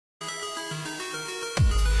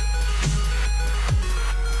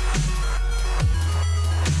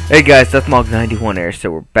Hey guys, Deathmog91 here,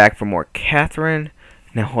 so we're back for more Catherine.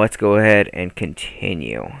 Now let's go ahead and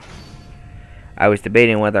continue. I was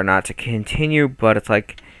debating whether or not to continue, but it's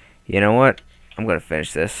like, you know what? I'm gonna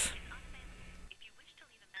finish this.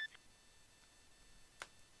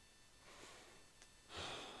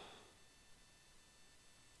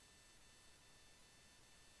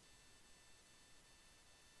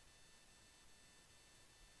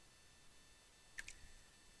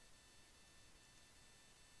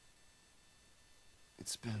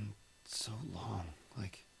 It's been so long,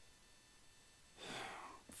 like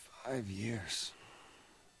 5 years.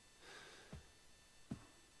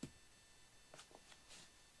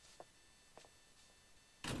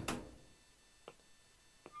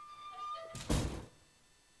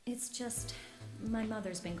 It's just, my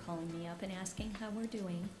mother's been calling me up and asking how we're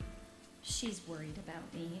doing. She's worried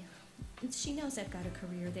about me. She knows I've got a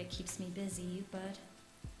career that keeps me busy, but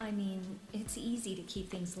I mean, it's easy to keep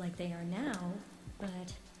things like they are now,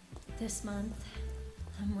 but this month,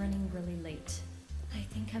 I'm running really late. I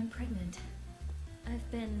think I'm pregnant.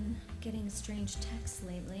 I've been getting strange texts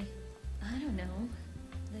lately. I don't know.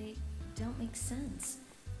 They don't make sense.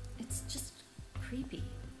 It's just creepy.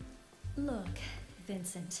 Look,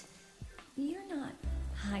 Vincent, you're not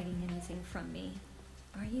hiding anything from me,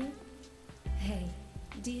 are you? Hey,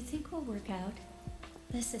 do you think we'll work out?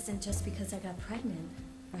 This isn't just because I got pregnant,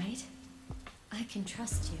 right? I can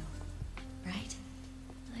trust you, right?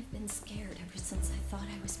 I've been scared ever since I thought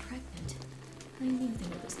I was pregnant. I knew that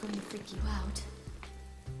it was going to freak you out.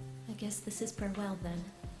 I guess this is farewell then.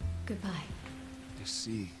 Goodbye. You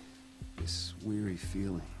see, this weary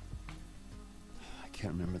feeling. I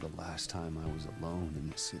can't remember the last time I was alone in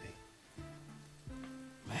the city.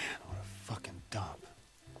 Man, what a fucking dump.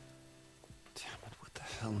 Damn it, what the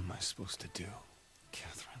hell am I supposed to do?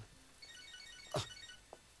 Catherine?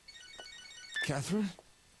 Catherine?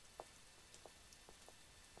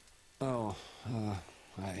 Oh,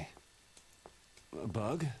 hi. A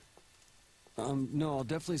bug? No, I'll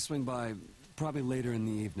definitely swing by, probably later in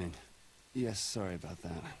the evening. Yes, sorry about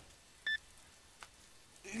that.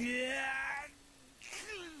 Yeah.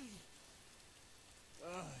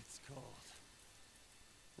 Oh, it's cold.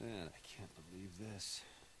 Man, I can't believe this.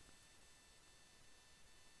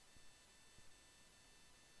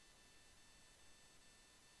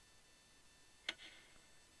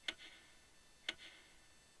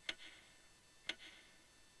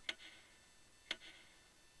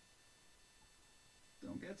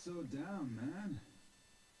 Don't get so down, man.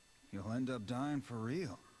 You'll end up dying for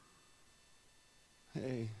real.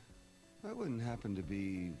 Hey, I wouldn't happen to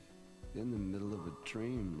be in the middle of a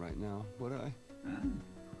dream right now, would I? Huh?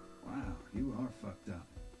 Wow, you are fucked up.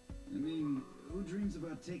 I mean, who dreams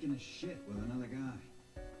about taking a shit with another guy?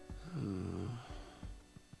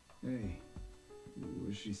 Hey,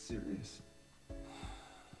 was she serious?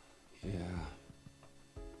 Yeah.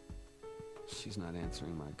 She's not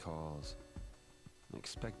answering my calls. I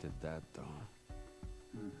expected that, though.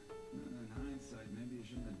 Huh. In hindsight, maybe you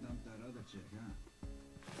shouldn't have dumped that other chick, huh?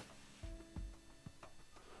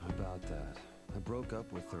 About that. I broke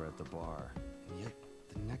up with her at the bar, and yet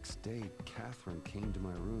the next day, Catherine came to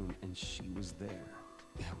my room, and she was there.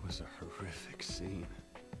 It was a horrific scene.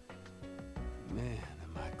 Man,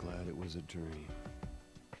 am I glad it was a dream.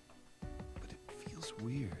 But it feels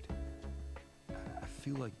weird. I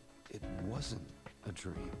feel like it wasn't a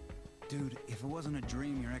dream. Dude, if it wasn't a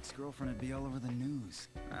dream, your ex-girlfriend would be all over the news.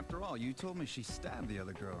 After all, you told me she stabbed the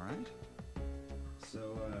other girl, right?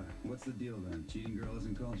 So, what's the deal then? Cheating girl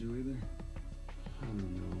hasn't called you either? I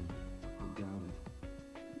don't know. I doubt it.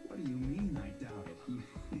 What do you mean, I doubt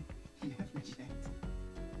it? You haven't checked.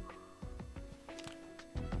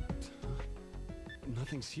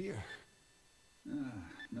 Nothing's here.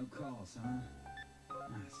 No calls, huh?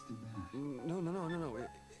 That's too bad. No.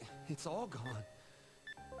 It's all gone.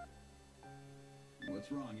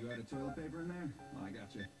 What's wrong? You had a toilet paper in there? Oh, I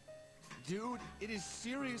got you. Dude, it is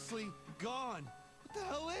seriously gone. What the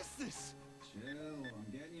hell is this? Chill, I'm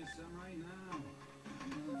getting you some right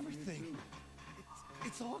now. Everything.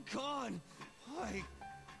 It's all gone. Why?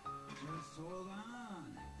 Just hold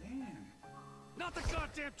on. Damn. Not the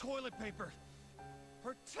goddamn toilet paper.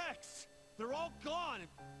 Her texts. They're all gone.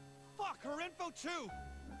 Fuck, her info too.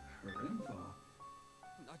 Her info?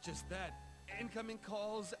 Not just that. Incoming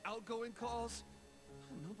calls, outgoing calls.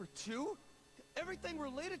 Number 2? Everything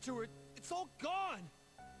related to her, it's all gone.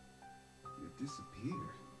 It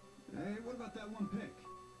disappeared. Hey, what about that one pic?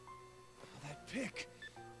 That pic.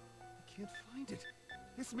 I can't find it.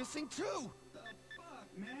 It's missing too. The fuck,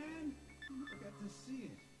 man? I got to see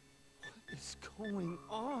it. What is going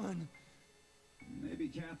on? Maybe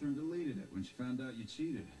Catherine deleted it when she found out you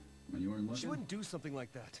cheated. When you weren't looking? She wouldn't do something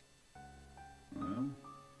like that. Well,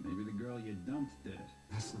 maybe the girl you dumped did.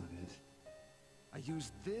 That's not it. I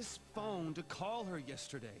used this phone to call her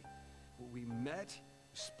yesterday. We met,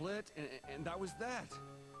 split, and that was that.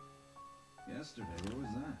 Yesterday, where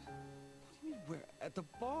was that? What do you mean, where? At the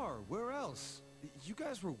bar. Where else? You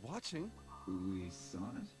guys were watching. We saw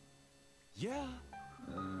it? Yeah.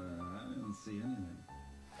 I didn't see anything.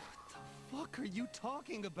 What the fuck are you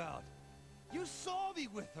talking about? You saw me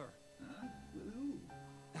with her. Huh? With who?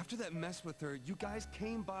 After that mess with her, you guys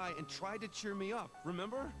came by and tried to cheer me up,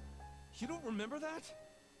 remember? You don't remember that?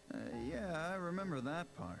 Yeah, I remember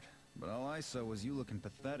that part. But all I saw was you looking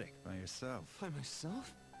pathetic by yourself. By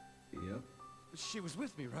myself? Yep. She was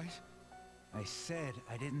with me, right? I said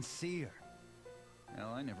I didn't see her.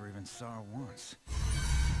 Hell, I never even saw her once.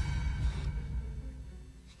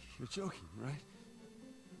 You're joking, right?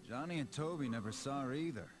 Johnny and Toby never saw her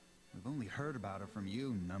either. We've only heard about her from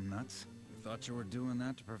you, numbnuts. We thought you were doing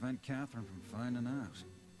that to prevent Catherine from finding out.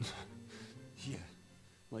 Yeah,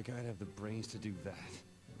 like I'd have the brains to do that.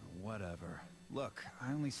 Whatever. Look,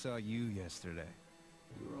 I only saw you yesterday.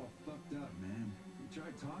 You were all fucked up, man. You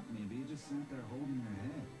tried talking to me, but you just sat there holding your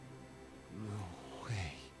head. No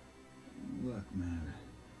way. Look, man.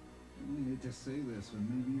 I hate to say this, but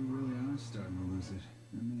maybe you really are starting to lose it.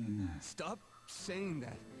 I mean... Stop saying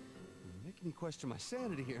that. You're making me question my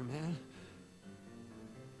sanity here, man.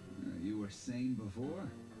 You were sane before?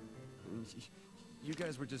 You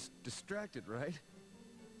guys were just distracted, right?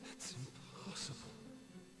 That's impossible.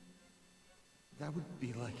 That would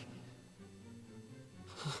be like...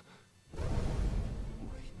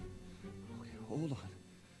 Wait. Okay, hold on.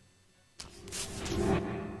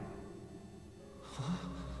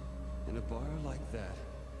 In a bar like that,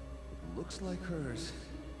 it looks like hers.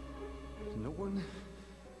 No one...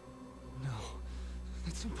 No,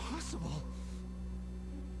 that's impossible.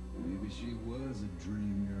 Maybe she was a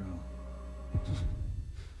dream girl.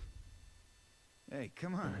 Hey,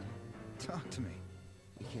 come on. Talk to me.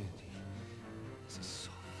 I can't. This is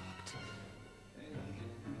so fucked. Hey,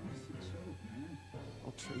 what's the joke, man?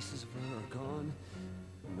 All traces of her are gone.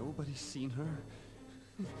 Nobody's seen her.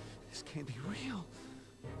 This can't be real.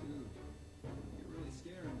 Dude, you're really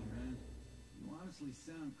scaring me, man. You honestly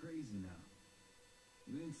sound crazy now.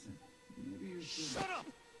 Vincent, maybe you should... Shut up!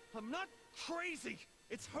 I'm not crazy!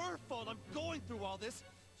 It's her fault I'm going through all this!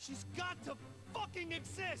 She's got to fucking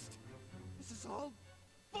exist! This is all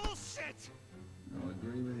bullshit! I'll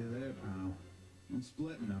agree with you there, pal. I'm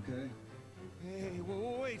splitting, okay? Hey,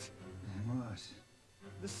 wait! What?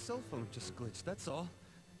 The cell phone just glitched, that's all.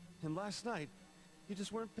 And last night, you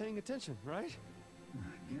just weren't paying attention, right?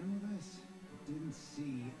 Again with this? Didn't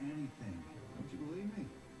see anything. Don't you believe me?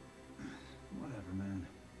 Whatever, man.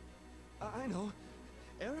 I know.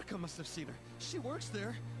 Erica must have seen her. She works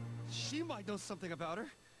there. She might know something about her.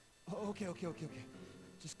 Okay.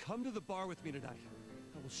 Just come to the bar with me tonight.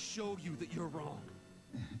 I will show you that you're wrong.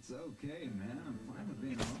 It's okay, man. I'm fine with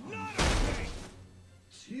being wrong. Not okay!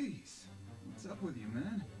 Jeez. What's up with you,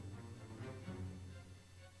 man?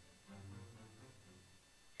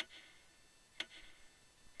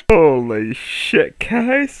 Holy shit,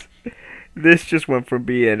 guys. This just went from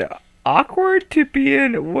being awkward to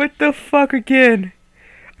being what the fuck again.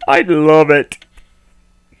 I love it.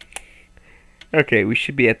 Okay, we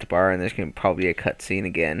should be at the bar and there's gonna probably be a cutscene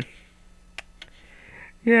again.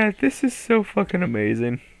 Yeah, this is so fucking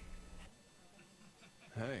amazing.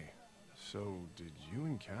 Hey, so did you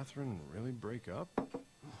and Catherine really break up?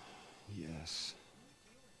 Yes.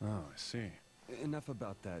 Oh, I see. Enough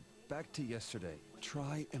about that. Back to yesterday.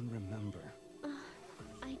 Try and remember.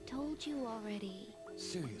 I told you already.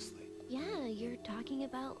 Seriously. Yeah, you're talking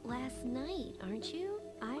about last night, aren't you?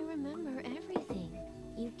 I remember everything.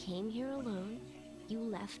 You came here alone, you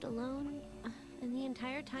left alone, and the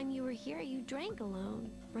entire time you were here, you drank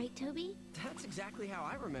alone. Right, Toby? That's exactly how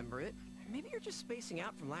I remember it. Maybe you're just spacing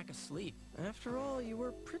out from lack of sleep. After all, you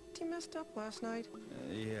were pretty messed up last night.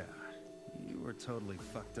 Yeah. You were totally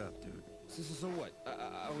fucked up, dude. So what?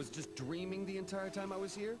 I was just dreaming the entire time I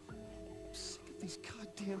was here? I'm sick of these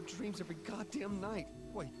goddamn dreams every goddamn night.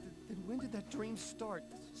 Wait, then when did that dream start?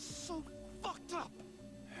 So fucked up!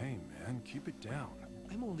 Hey, man, keep it down.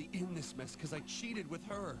 I'm only in this mess because I cheated with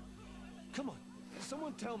her. Come on,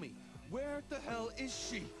 someone tell me, where the hell is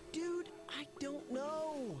she? Dude, I don't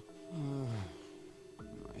know.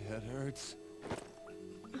 My head hurts.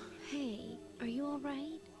 Hey, are you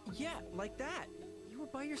alright? Yeah, like that. You were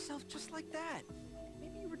by yourself just like that.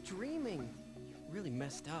 Maybe you were dreaming. You really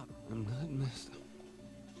messed up. I'm not messed up.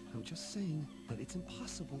 I'm just saying that it's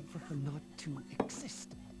impossible for her not to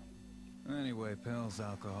exist. Anyway, pills,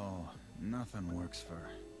 alcohol, nothing works for her.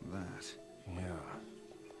 that. Yeah,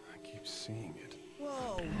 I keep seeing it.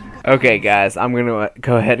 Whoa, Okay, guys, I'm going to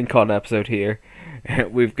go ahead and call an episode here.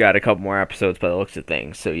 We've got a couple more episodes by the looks of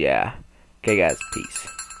things, so yeah. Okay, guys, peace.